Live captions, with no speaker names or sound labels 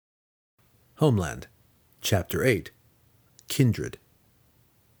Homeland, Chapter 8, Kindred.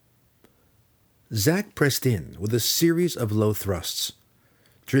 Zack pressed in with a series of low thrusts.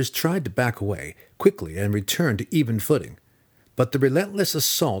 Drizzt tried to back away quickly and return to even footing, but the relentless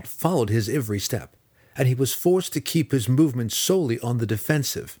assault followed his every step, and he was forced to keep his movement solely on the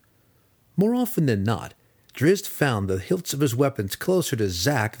defensive. More often than not, Drizzt found the hilts of his weapons closer to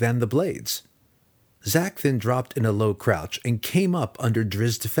Zack than the blades. Zack then dropped in a low crouch and came up under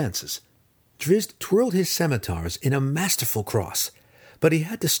Drizzt's defenses. Drizzt twirled his scimitars in a masterful cross, but he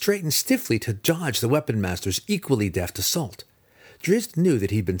had to straighten stiffly to dodge the weapon master's equally deft assault. Drizzt knew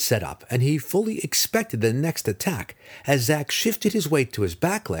that he'd been set up, and he fully expected the next attack as Zack shifted his weight to his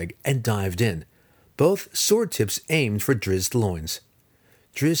back leg and dived in, both sword tips aimed for Drizzt's loins.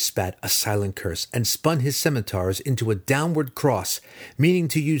 Drizzt spat a silent curse and spun his scimitars into a downward cross, meaning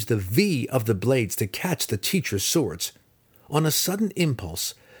to use the V of the blades to catch the teacher's swords. On a sudden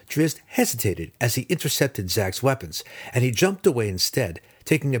impulse, Drizzt hesitated as he intercepted Zack's weapons, and he jumped away instead,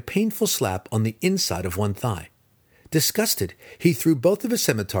 taking a painful slap on the inside of one thigh. Disgusted, he threw both of his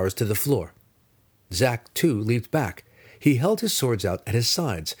scimitars to the floor. Zack, too, leaped back. He held his swords out at his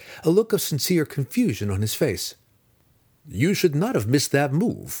sides, a look of sincere confusion on his face. "You should not have missed that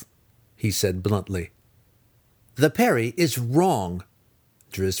move," he said bluntly. "The parry is wrong,"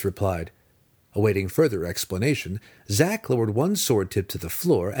 Drizzt replied. Awaiting further explanation, Zack lowered one sword tip to the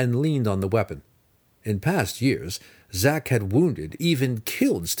floor and leaned on the weapon. In past years, Zack had wounded, even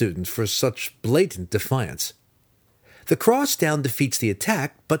killed students for such blatant defiance. "The cross down defeats the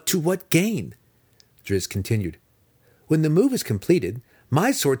attack, but to what gain?" Drizzt continued. "When the move is completed,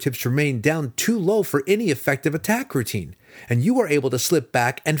 my sword tips remain down too low for any effective attack routine, and you are able to slip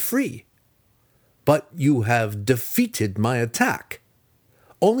back and free." "But you have defeated my attack."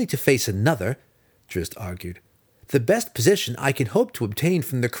 "Only to face another," Drizzt argued. "The best position I can hope to obtain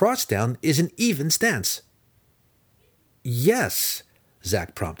from the cross down is an even stance." "Yes,"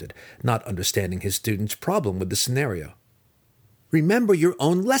 Zack prompted, not understanding his student's problem with the scenario. "Remember your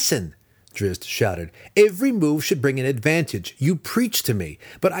own lesson," Drizzt shouted. "Every move should bring an advantage. You preach to me,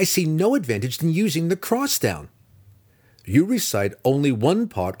 but I see no advantage in using the cross down." "You recite only one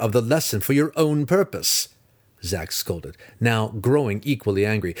part of the lesson for your own purpose," Zack scolded, now growing equally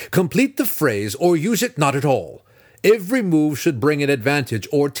angry. "Complete the phrase or use it not at all. Every move should bring an advantage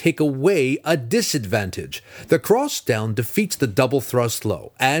or take away a disadvantage. The cross down defeats the double thrust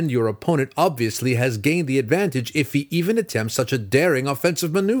low, and your opponent obviously has gained the advantage if he even attempts such a daring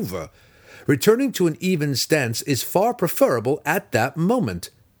offensive maneuver. Returning to an even stance is far preferable at that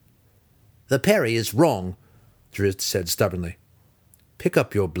moment." "The parry is wrong," Drizzt said stubbornly. "Pick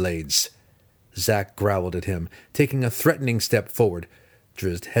up your blades." Zack growled at him, taking a threatening step forward.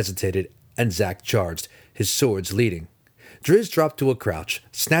 Drizzt hesitated, and Zack charged, his swords leading. Drizzt dropped to a crouch,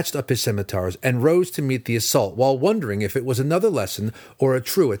 snatched up his scimitars, and rose to meet the assault while wondering if it was another lesson or a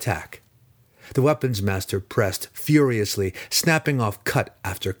true attack. The weapons master pressed furiously, snapping off cut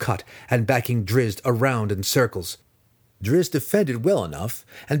after cut, and backing Drizzt around in circles. Drizzt defended well enough,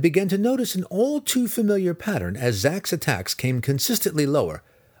 and began to notice an all-too-familiar pattern as Zack's attacks came consistently lower,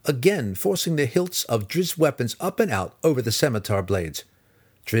 again forcing the hilts of Drizzt's weapons up and out over the scimitar blades.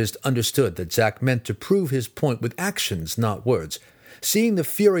 Drizzt understood that Zack meant to prove his point with actions, not words. Seeing the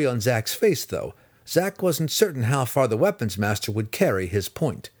fury on Zack's face, though, Zack wasn't certain how far the weapons master would carry his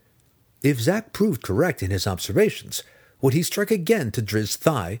point. If Zack proved correct in his observations, would he strike again to Drizzt's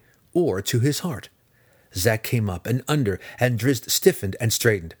thigh or to his heart? Zack came up and under, and Drizzt stiffened and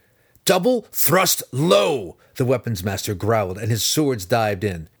straightened. "Double thrust low!" the weapons master growled, and his swords dived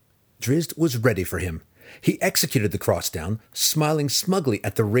in. Drizzt was ready for him. He executed the cross down, smiling smugly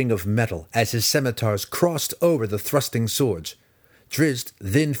at the ring of metal as his scimitars crossed over the thrusting swords. Drizzt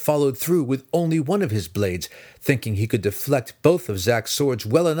then followed through with only one of his blades, thinking he could deflect both of Zack's swords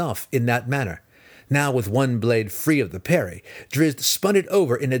well enough in that manner. Now, with one blade free of the parry, Drizzt spun it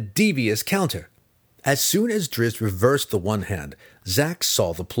over in a devious counter. As soon as Drizzt reversed the one hand, Zack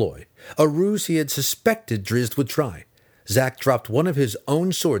saw the ploy, a ruse he had suspected Drizzt would try. Zack dropped one of his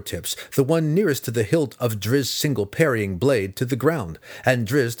own sword tips, the one nearest to the hilt of Drizzt's single parrying blade, to the ground, and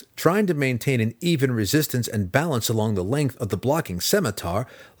Drizzt, trying to maintain an even resistance and balance along the length of the blocking scimitar,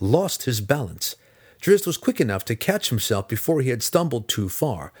 lost his balance. Drizzt was quick enough to catch himself before he had stumbled too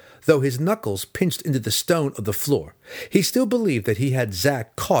far, though his knuckles pinched into the stone of the floor. He still believed that he had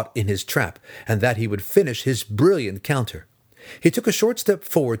Zack caught in his trap, and that he would finish his brilliant counter. He took a short step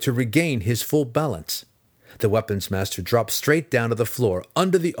forward to regain his full balance. The weapons master dropped straight down to the floor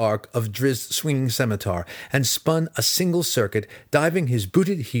under the arc of Drizzt's swinging scimitar and spun a single circuit, diving his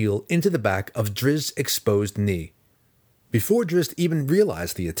booted heel into the back of Drizzt's exposed knee. Before Drizzt even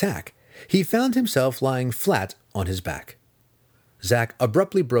realized the attack, he found himself lying flat on his back. Zack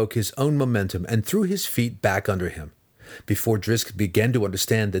abruptly broke his own momentum and threw his feet back under him. Before Drisk began to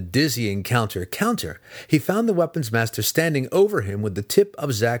understand the dizzying counter, he found the weapons master standing over him with the tip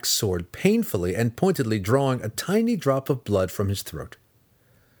of Zack's sword painfully and pointedly drawing a tiny drop of blood from his throat.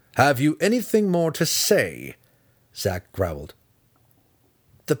 "Have you anything more to say?" Zack growled.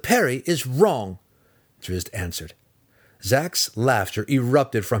 "The parry is wrong," Drizzt answered. Zack's laughter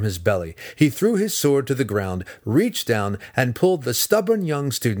erupted from his belly. He threw his sword to the ground, reached down, and pulled the stubborn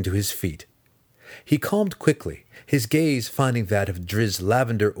young student to his feet. He calmed quickly, his gaze finding that of Drizzt's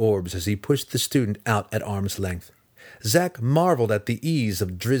lavender orbs as he pushed the student out at arm's length. Zack marveled at the ease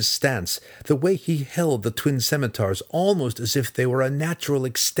of Drizzt's stance, the way he held the twin scimitars almost as if they were a natural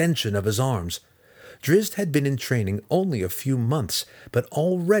extension of his arms. Drizzt had been in training only a few months, but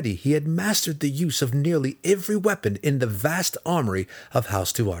already he had mastered the use of nearly every weapon in the vast armory of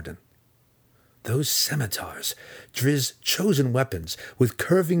House Duardin. Those scimitars, Drizzt's chosen weapons, with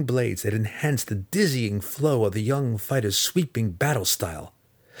curving blades that enhanced the dizzying flow of the young fighter's sweeping battle style.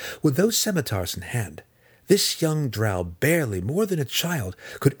 With those scimitars in hand, this young drow, barely more than a child,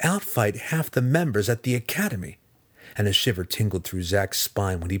 could outfight half the members at the academy. And a shiver tingled through Zack's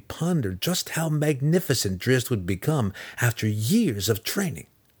spine when he pondered just how magnificent Drizzt would become after years of training.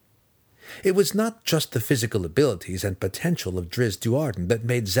 It was not just the physical abilities and potential of Drizzt Do'Urden that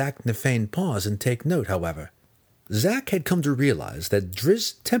made Zack Nefane pause and take note, however. Zack had come to realize that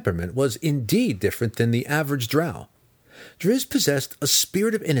Drizzt's temperament was indeed different than the average drow. Drizzt possessed a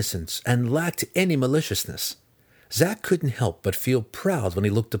spirit of innocence and lacked any maliciousness. Zack couldn't help but feel proud when he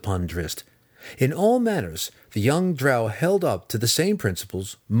looked upon Drizzt. In all manners, the young drow held up to the same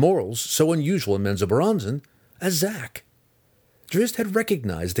principles, morals so unusual in Menzoberranzan, as Zack. Drizzt had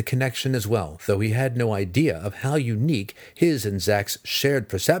recognized the connection as well, though he had no idea of how unique his and Zack's shared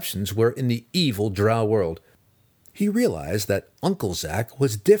perceptions were in the evil drow world. He realized that Uncle Zack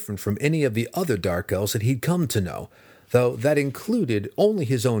was different from any of the other Dark Elves that he'd come to know, though that included only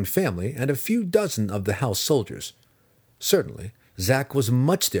his own family and a few dozen of the house soldiers. Certainly, Zack was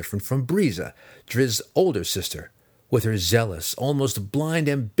much different from Briza, Drizzt's older sister, with her zealous, almost blind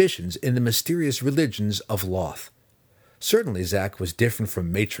ambitions in the mysterious religions of Loth. Certainly Zack was different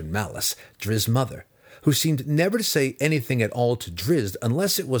from Matron Malice, Drizzt's mother, who seemed never to say anything at all to Drizzt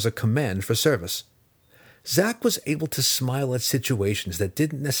unless it was a command for service. Zack was able to smile at situations that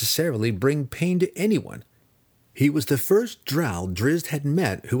didn't necessarily bring pain to anyone. He was the first drow Drizzt had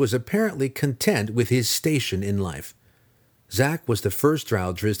met who was apparently content with his station in life. Zack was the first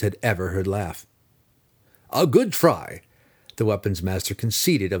drow Drizzt had ever heard laugh. "A good try," the weapons master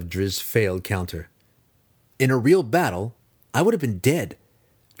conceded of Drizzt's failed counter. "In a real battle, I would have been dead,"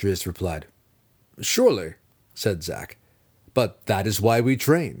 Drizzt replied. "Surely," said Zack. "But that is why we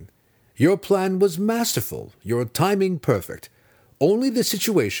train. Your plan was masterful, your timing perfect. Only the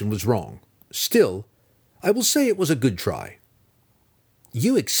situation was wrong. Still, I will say it was a good try."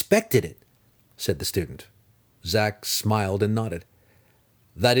 "You expected it," said the student. Zack smiled and nodded.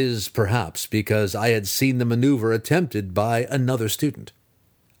 "That is perhaps because I had seen the maneuver attempted by another student."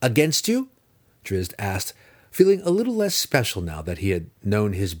 "Against you?" Drizzt asked, feeling a little less special now that he had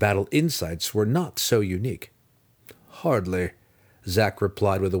known his battle insights were not so unique. "Hardly," Zack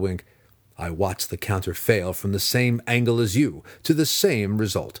replied with a wink. "I watched the counter fail from the same angle as you, to the same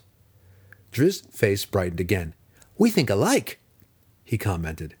result." Drizzt's face brightened again. "We think alike," he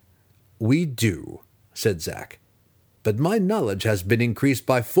commented. "We do," said Zack. "But my knowledge has been increased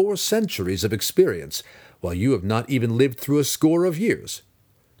by 4 centuries of experience, while you have not even lived through a score of years.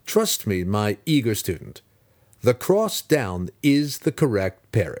 Trust me, my eager student. The cross down is the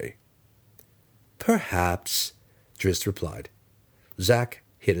correct parry." "Perhaps," Drizzt replied. Zack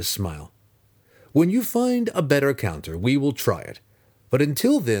hid a smile. "When you find a better counter, we will try it. But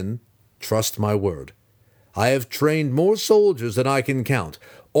until then, trust my word. I have trained more soldiers than I can count,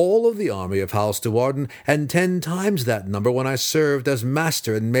 all of the army of House Duardin, and 10 times that number when I served as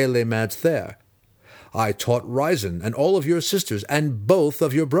master in melee match there. I taught Ryzen and all of your sisters and both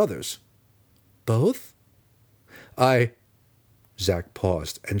of your brothers." "Both?" Zack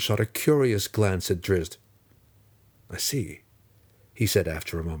paused and shot a curious glance at Drizzt. "I see," he said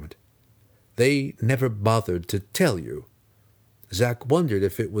after a moment. "They never bothered to tell you." Zack wondered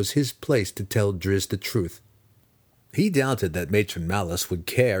if it was his place to tell Drizzt the truth. He doubted that Matron Malice would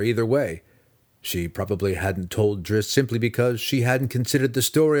care either way. She probably hadn't told Drizzt simply because she hadn't considered the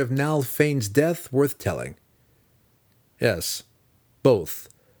story of Nalfane's death worth telling. "Yes, both,"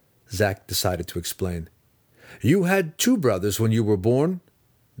 Zack decided to explain. "You had 2 brothers when you were born.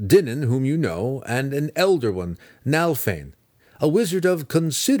 Dinan, whom you know, and an elder one, Nalfane. a wizard of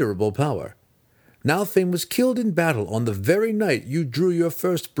considerable power. Nalfane was killed in battle on the very night you drew your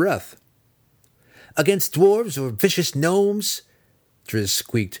first breath. Against dwarves or vicious gnomes? Driz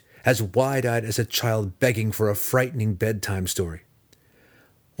squeaked, as wide-eyed as a child begging for a frightening bedtime story.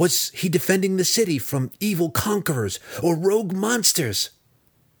 Was he defending the city from evil conquerors or rogue monsters?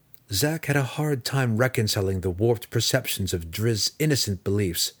 Zack had a hard time reconciling the warped perceptions of Driz's innocent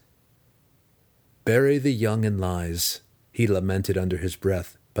beliefs. Bury the young in lies, he lamented under his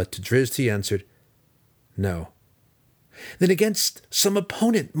breath, but to Driz he answered, No. Then against some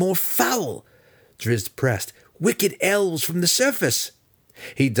opponent more foul, Driz pressed, wicked elves from the surface.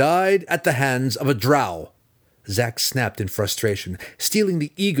 He died at the hands of a drow, Zack snapped in frustration, stealing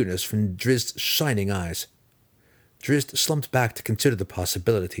the eagerness from Driz's shining eyes. Driz slumped back to consider the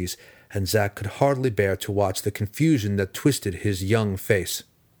possibilities, and Zack could hardly bear to watch the confusion that twisted his young face.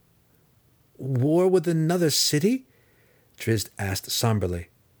 War with another city? Driz asked somberly.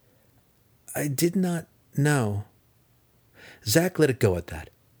 I did not know. Zack let it go at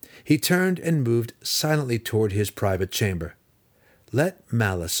that. He turned and moved silently toward his private chamber. Let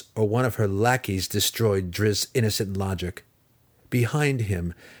Malice or one of her lackeys destroy Driz's innocent logic. Behind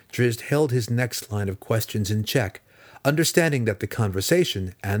him, Driz held his next line of questions in check, understanding that the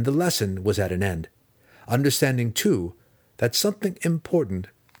conversation and the lesson was at an end. Understanding, too, that something important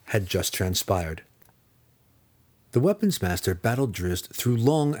had just transpired. The weapons master battled Driz through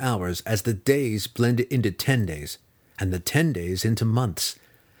long hours as the days blended into 10 days, and the 10 days into months.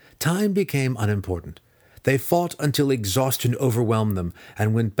 Time became unimportant. They fought until exhaustion overwhelmed them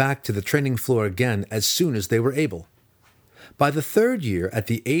and went back to the training floor again as soon as they were able. By the third year, at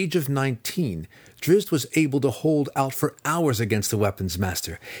the age of 19, Driz was able to hold out for hours against the weapons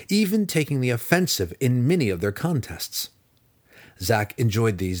master, even taking the offensive in many of their contests. Zack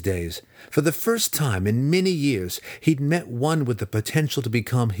enjoyed these days. For the first time in many years, he'd met one with the potential to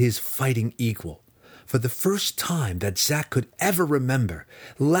become his fighting equal. For the first time that Zack could ever remember,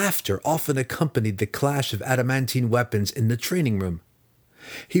 laughter often accompanied the clash of adamantine weapons in the training room.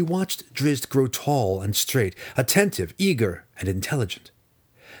 He watched Driz grow tall and straight, attentive, eager, and intelligent.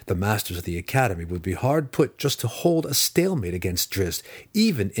 The masters of the academy would be hard put just to hold a stalemate against Driz,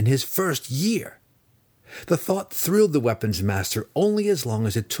 even in his first year. The thought thrilled the weapons master only as long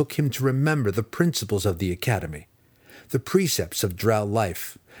as it took him to remember the principles of the academy, the precepts of drow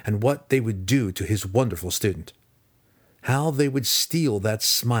life, and what they would do to his wonderful student. How they would steal that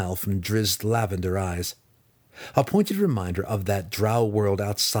smile from Driz's lavender eyes. A pointed reminder of that drow world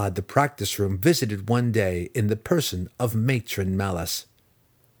outside the practice room visited one day in the person of Matron Malice.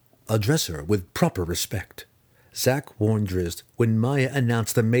 Address her with proper respect, Zack warned Driz when Maya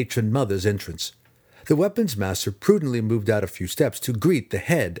announced the matron mother's entrance. The weapons master prudently moved out a few steps to greet the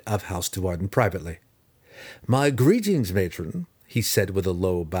head of House Duarden privately. My greetings, matron, he said with a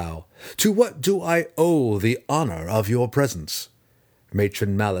low bow. To what do I owe the honor of your presence?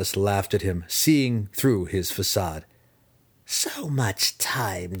 Matron Malice laughed at him, seeing through his facade. So much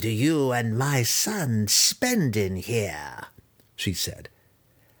time do you and my son spend in here, she said.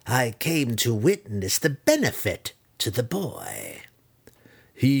 I came to witness the benefit to the boy.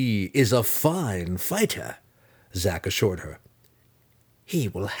 He is a fine fighter, Zack assured her. He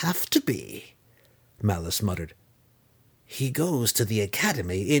will have to be, Malice muttered. He goes to the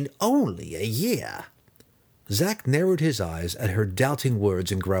academy in only a year. Zack narrowed his eyes at her doubting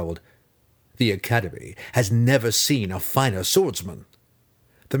words and growled, The academy has never seen a finer swordsman.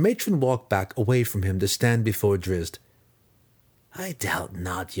 The matron walked back away from him to stand before Driz. I doubt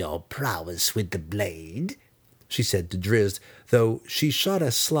not your prowess with the blade, she said to Driz, though she shot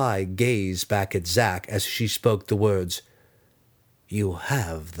a sly gaze back at Zack as she spoke the words. You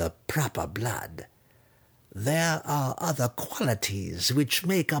have the proper blood. There are other qualities which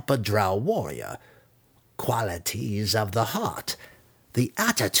make up a drow warrior, qualities of the heart, the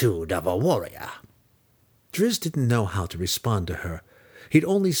attitude of a warrior. Driz didn't know how to respond to her. He'd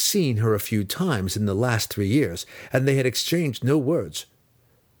only seen her a few times in the last 3 years, and they had exchanged no words.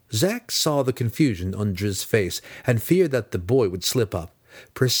 Zack saw the confusion on Driz's face and feared that the boy would slip up,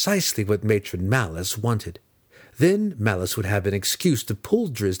 precisely what Matron Malice wanted. Then Malice would have an excuse to pull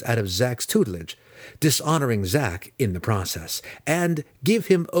Driz out of Zack's tutelage, dishonoring Zack in the process, and give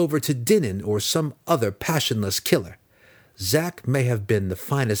him over to Dinin or some other passionless killer. Zack may have been the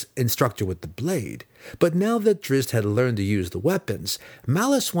finest instructor with the blade, but now that Driz had learned to use the weapons,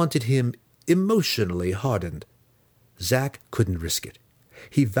 Malice wanted him emotionally hardened. Zack couldn't risk it.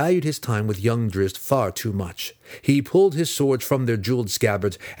 He valued his time with young Driz far too much. He pulled his swords from their jeweled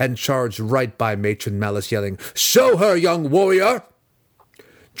scabbards and charged right by Matron Malice, yelling, Show her, young warrior!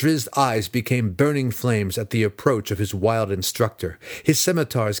 Drizzt's eyes became burning flames at the approach of his wild instructor. His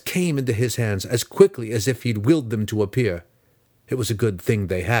scimitars came into his hands as quickly as if he'd willed them to appear. It was a good thing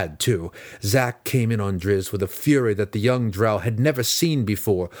they had, too. Zack came in on Drizzt with a fury that the young drow had never seen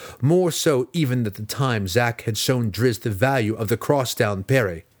before, more so even at the time Zack had shown Drizzt the value of the cross-down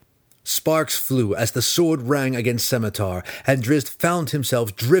parry. Sparks flew as the sword rang against scimitar, and Drizzt found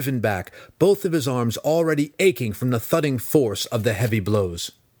himself driven back, both of his arms already aching from the thudding force of the heavy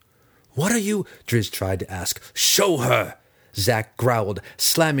blows. "What are you?" Drizzt tried to ask. "Show her!" Zack growled,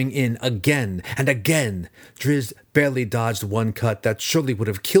 slamming in again and again. Drizzt barely dodged one cut that surely would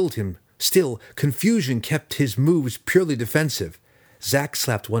have killed him. Still, confusion kept his moves purely defensive. Zack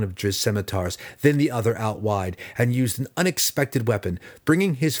slapped one of Drizzt's scimitars, then the other out wide, and used an unexpected weapon,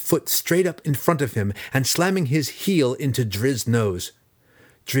 bringing his foot straight up in front of him and slamming his heel into Drizzt's nose.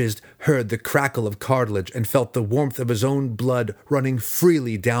 Drizzt heard the crackle of cartilage and felt the warmth of his own blood running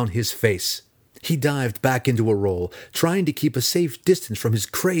freely down his face. He dived back into a roll, trying to keep a safe distance from his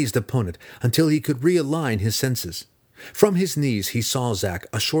crazed opponent until he could realign his senses. From his knees he saw Zack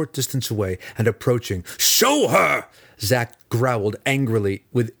a short distance away and approaching. "Show her!" Zack growled angrily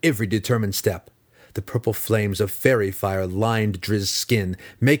with every determined step. The purple flames of fairy fire lined Drizzt's skin,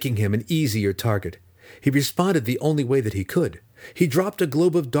 making him an easier target. He responded the only way that he could. He dropped a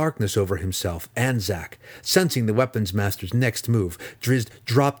globe of darkness over himself and Zack. Sensing the weapons master's next move, Drizzt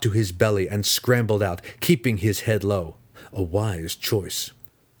dropped to his belly and scrambled out, keeping his head low. A wise choice.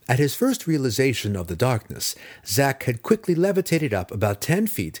 At his first realization of the darkness, Zack had quickly levitated up about 10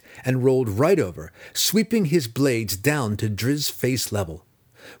 feet and rolled right over, sweeping his blades down to Drizzt's face level.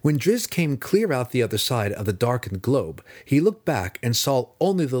 When Drizzt came clear out the other side of the darkened globe, he looked back and saw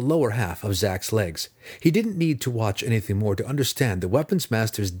only the lower half of Zack's legs. He didn't need to watch anything more to understand the weapons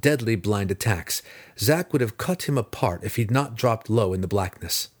master's deadly blind attacks. Zack would have cut him apart if he'd not dropped low in the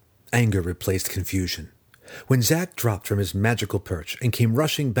blackness. Anger replaced confusion. When Zack dropped from his magical perch and came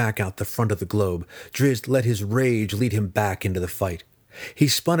rushing back out the front of the globe, Drizzt let his rage lead him back into the fight. He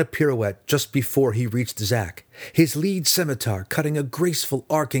spun a pirouette just before he reached Zack, his lead scimitar cutting a graceful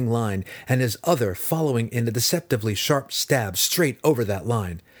arcing line and his other following in a deceptively sharp stab straight over that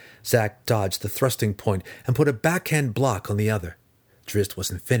line. Zack dodged the thrusting point and put a backhand block on the other. Drizzt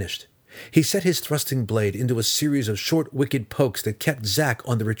wasn't finished. He set his thrusting blade into a series of short, wicked pokes that kept Zack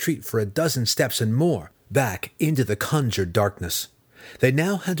on the retreat for a dozen steps and more, back into the conjured darkness. They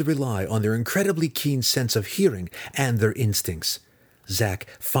now had to rely on their incredibly keen sense of hearing and their instincts. Zack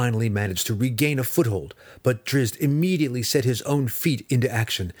finally managed to regain a foothold, but Drizzt immediately set his own feet into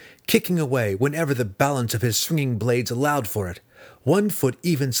action, kicking away whenever the balance of his swinging blades allowed for it. One foot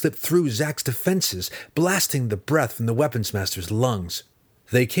even slipped through Zack's defenses, blasting the breath from the weapons master's lungs.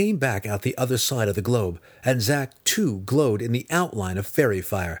 They came back out the other side of the globe, and Zack too glowed in the outline of fairy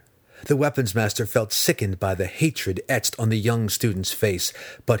fire. The weapons master felt sickened by the hatred etched on the young student's face,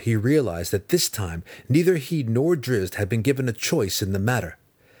 but he realized that this time neither he nor Drizzt had been given a choice in the matter.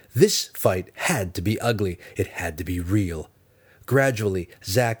 This fight had to be ugly, it had to be real. Gradually,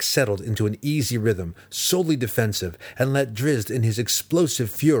 Zack settled into an easy rhythm, solely defensive, and let Drizzt in his explosive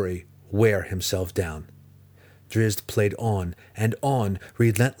fury wear himself down. Drizzt played on,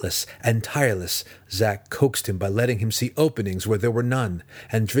 relentless and tireless. Zack coaxed him by letting him see openings where there were none,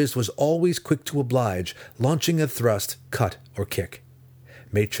 and Drizzt was always quick to oblige, launching a thrust, cut, or kick.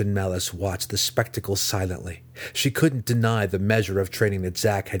 Matron Malice watched the spectacle silently. She couldn't deny the measure of training that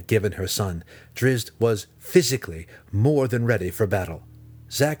Zack had given her son. Drizzt was, physically, more than ready for battle.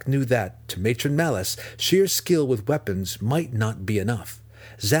 Zack knew that, to Matron Malice, sheer skill with weapons might not be enough.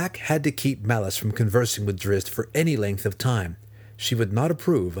 Zack had to keep Malice from conversing with Drizzt for any length of time. She would not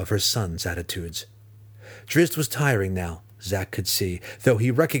approve of her son's attitudes. Drizzt was tiring now, Zack could see, though he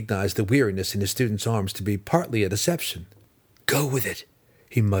recognized the weariness in his student's arms to be partly a deception. "Go with it,"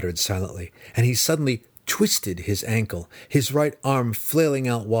 he muttered silently, and he suddenly twisted his ankle, his right arm flailing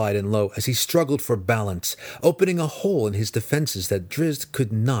out wide and low as he struggled for balance, opening a hole in his defenses that Drizzt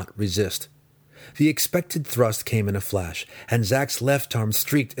could not resist. The expected thrust came in a flash, and Zack's left arm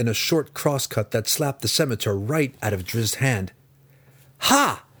streaked in a short crosscut that slapped the scimitar right out of Drizzt's hand.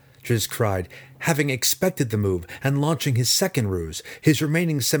 "Ha!" Drizzt cried, having expected the move and launching his second ruse. His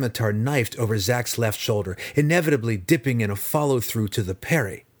remaining scimitar knifed over Zack's left shoulder, inevitably dipping in a follow-through to the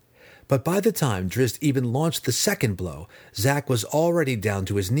parry. But by the time Drizzt even launched the second blow, Zack was already down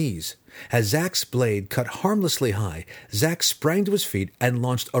to his knees. As Zack's blade cut harmlessly high, Zack sprang to his feet and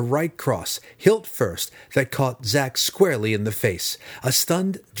launched a right cross, hilt first, that caught Zack squarely in the face. A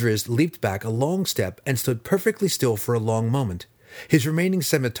stunned Drizzt leaped back a long step and stood perfectly still for a long moment. His remaining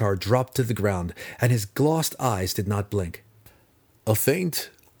scimitar dropped to the ground, and his glossed eyes did not blink. A faint,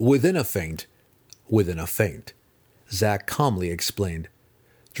 Within a feint. Within a feint, Zack calmly explained.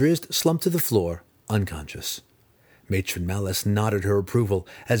 Drizzt slumped to the floor, unconscious. Matron Malice nodded her approval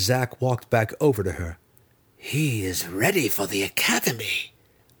as Zack walked back over to her. "He is ready for the academy,"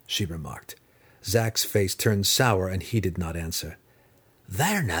 she remarked. Zack's face turned sour, and he did not answer.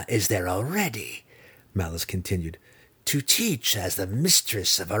 "Verna is there already," Malice continued, "to teach as the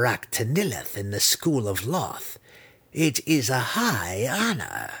mistress of Arachnilith in the School of Loth. It is a high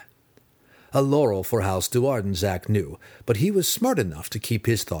honor." A laurel for House Duarden, Zack knew, but he was smart enough to keep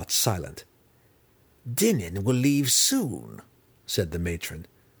his thoughts silent. "Dinin will leave soon," said the matron.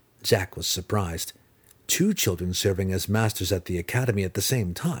 Zack was surprised. 2 children serving as masters at the academy at the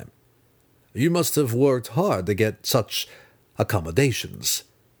same time. "You must have worked hard to get such accommodations,"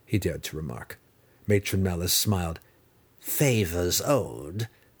 he dared to remark. Matron Malice smiled. "Favors owed,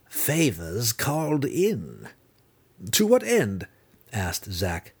 favors called in." "To what end?" asked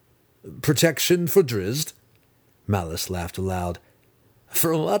Zack. "Protection for Drizzt?" Malice laughed aloud.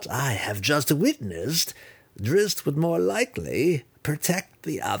 "From what I have just witnessed, Drizzt would more likely protect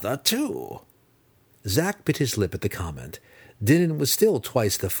the other 2. Zack bit his lip at the comment. Dinin was still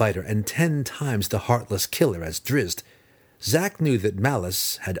twice the fighter and 10 times the heartless killer as Drizzt. Zack knew that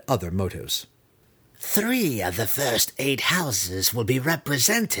Malice had other motives. 3 of the first 8 houses will be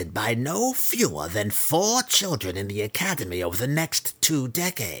represented by no fewer than 4 children in the academy over the next 2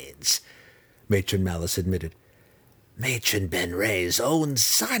 decades, Matron Malice admitted. Matron Ben-Ray's own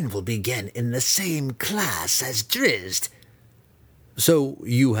son will begin in the same class as Drizzt. "So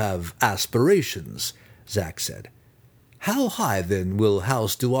you have aspirations," Zack said. "How high, then, will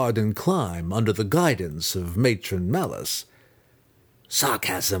House Duarden climb under the guidance of Matron Malice?"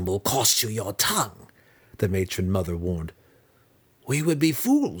 "Sarcasm will cost you your tongue," the matron mother warned. "We would be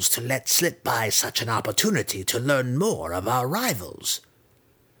fools to let slip by such an opportunity to learn more of our rivals."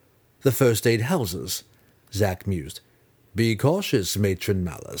 "The first 8 houses," Zack mused. "Be cautious, Matron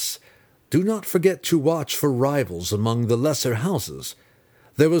Malice. Do not forget to watch for rivals among the lesser houses.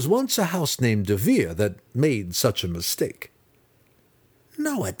 There was once a house named De Vere that made such a mistake."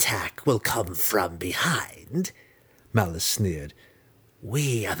 "No attack will come from behind," Malice sneered.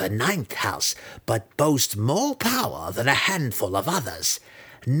 "We are the 9th house, but boast more power than a handful of others.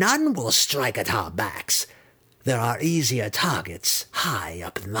 None will strike at our backs. There are easier targets high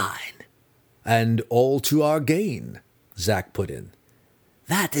up in line." "And all to our gain," Zack put in.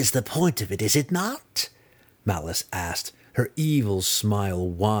 "That is the point of it, is it not?" Malice asked, her evil smile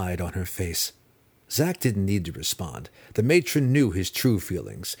wide on her face. Zack didn't need to respond. The matron knew his true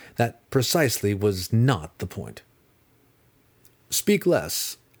feelings. That precisely was not the point. "Speak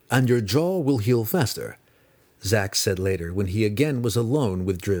less, and your jaw will heal faster," Zack said later when he again was alone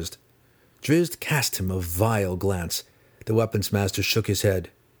with Drizzt. Drizzt cast him a vile glance. The weapons master shook his head.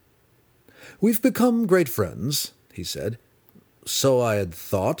 "We've become great friends," he said. "So I had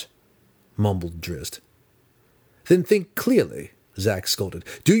thought," mumbled Drizzt. "Then think clearly," Zack scolded.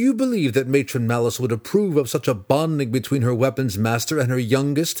 "Do you believe that Matron Malice would approve of such a bonding between her weapons master and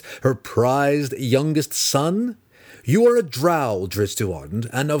her prized youngest son? You are a drow, Drizzt Do'Urden,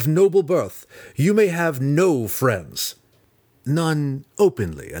 and of noble birth. You may have no friends." "None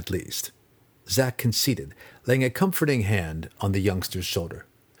openly, at least," Zack conceded, laying a comforting hand on the youngster's shoulder.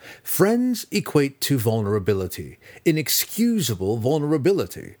 "Friends equate to vulnerability, inexcusable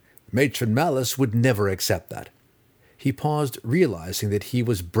vulnerability. Matron Malice would never accept that." He paused, realizing that he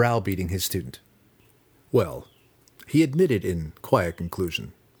was browbeating his student. "Well," he admitted in quiet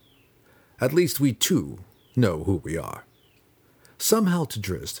conclusion, "at least we too know who we are." Somehow to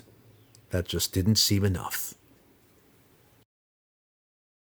Drizzt, that just didn't seem enough.